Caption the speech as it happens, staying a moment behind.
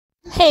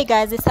Hey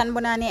guys, it's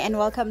Sanbonani and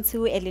welcome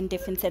to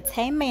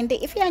Entertainment.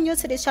 If you are new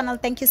to this channel,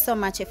 thank you so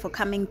much for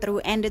coming through,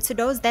 and to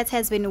those that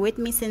has been with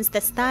me since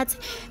the start,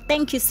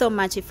 thank you so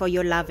much for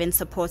your love and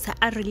support.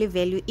 I really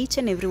value each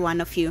and every one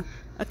of you.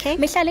 Okay,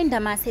 Mihlali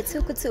Ndamase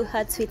took to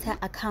her Twitter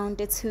account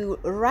to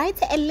write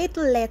a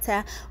little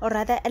letter, or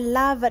rather a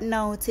love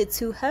note,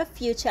 to her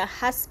future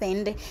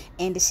husband,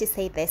 and she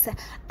said this: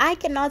 I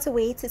cannot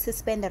wait to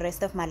spend the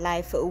rest of my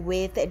life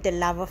with the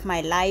love of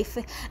my life.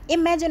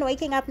 Imagine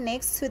waking up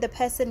next to the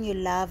person you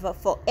love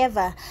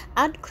forever.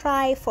 I'd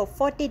cry for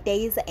 40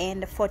 days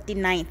and 40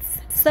 nights.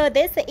 So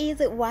this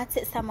is what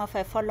some of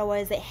her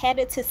followers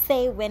had to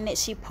say when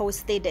she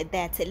posted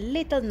that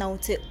little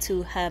note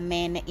to her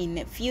man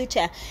in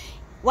future.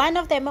 One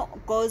of them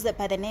goes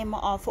by the name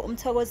of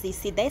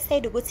Umtogozisi. They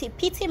said,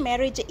 pity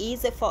marriage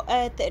is for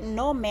earth,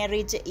 no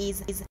marriage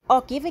is,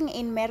 or giving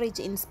in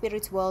marriage in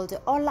spirit world.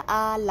 All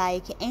are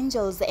like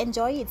angels.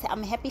 Enjoy it.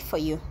 I'm happy for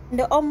you.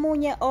 The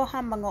Omunye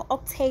Ohamango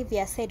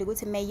Octavia said,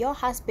 may your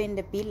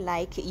husband be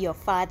like your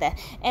father.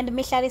 And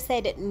Mihlali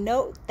said,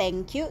 no,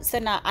 thank you. So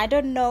now I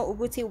don't know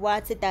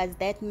what does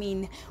that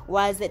mean.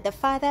 Was the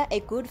father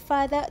a good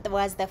father?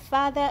 Was the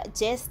father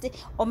just,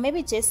 or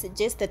maybe just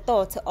the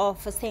thought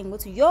of saying,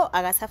 yo,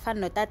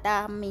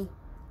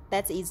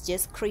 that is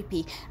just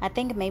creepy. I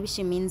think maybe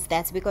she means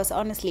that, because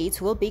honestly it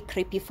will be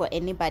creepy for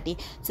anybody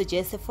to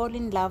just fall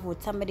in love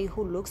with somebody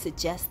who looks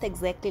just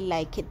exactly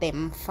like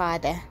them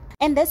father.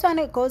 And this one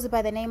goes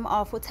by the name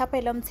of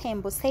Utapelom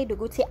Tembo. Said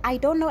Uguti, I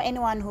don't know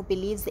anyone who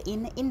believes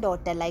in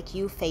daughter like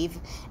you, Fave.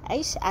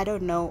 I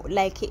don't know.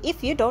 Like,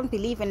 if you don't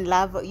believe in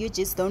love, you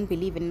just don't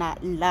believe in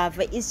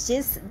love. It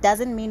just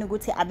doesn't mean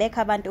Uguti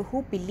Abeka Bantu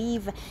who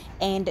believe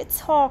and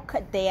talk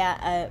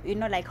their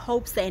like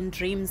hopes and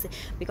dreams.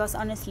 Because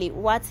honestly,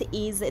 what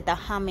is the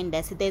harm in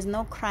that? There's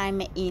no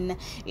crime in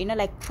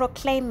like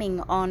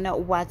proclaiming on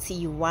what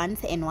you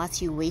want and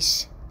what you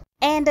wish.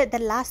 And the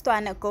last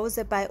one goes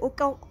by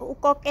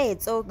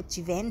Ukoketso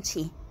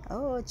Givenchy.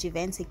 Oh,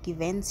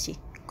 Givenchy.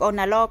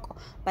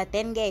 But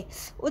then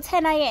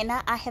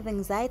I have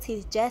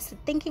anxiety just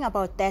thinking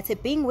about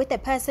that. Being with a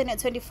person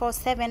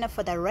 24/7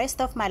 for the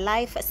rest of my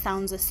life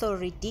sounds so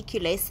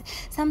ridiculous.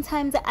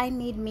 Sometimes I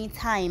need me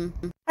time.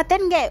 But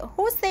then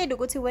who said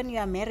when you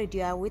are married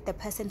you are with the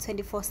person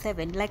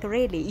 24/7? Like,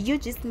 really, you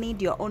just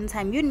need your own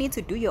time. You need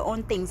to do your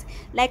own things.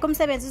 Like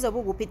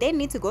they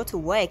need to go to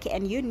work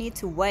and you need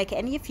to work.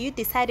 And if you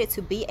decided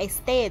to be a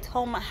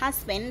stay-at-home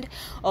husband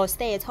or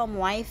stay-at-home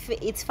wife,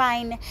 it's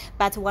fine.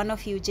 But one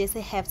of you just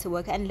have to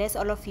work, unless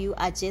all of you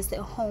are just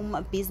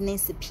home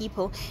business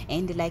people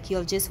and like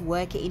you'll just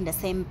work in the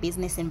same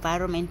business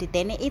environment,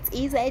 then it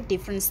is a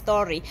different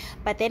story.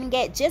 But then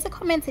just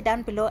comment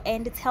down below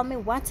and tell me,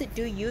 what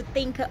do you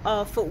think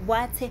of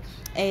what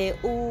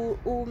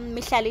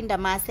Mihlali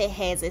Ndamase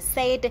has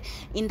said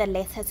in the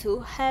letter to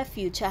her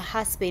future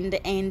husband?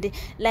 And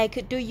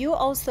like, do you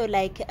also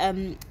like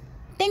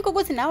think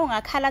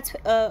now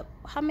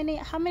how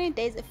many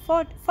days,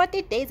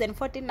 40 days and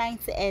 40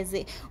 nights, as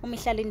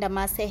Mihlali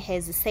Ndamase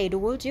has said?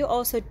 Would you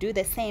also do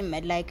the same,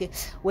 like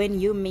when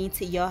you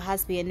meet your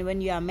husband, when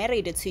you are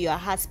married to your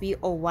husband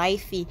or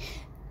wifey?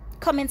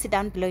 Comment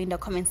down below in the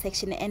comment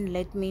section and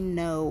let me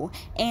know.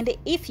 And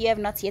if you have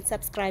not yet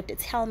subscribed,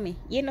 tell me,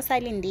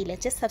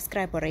 just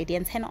subscribe already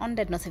and turn on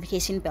the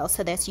notification bell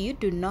so that you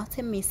do not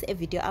miss a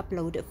video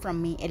upload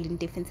from me,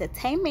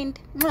 Entertainment.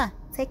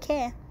 Take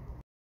care.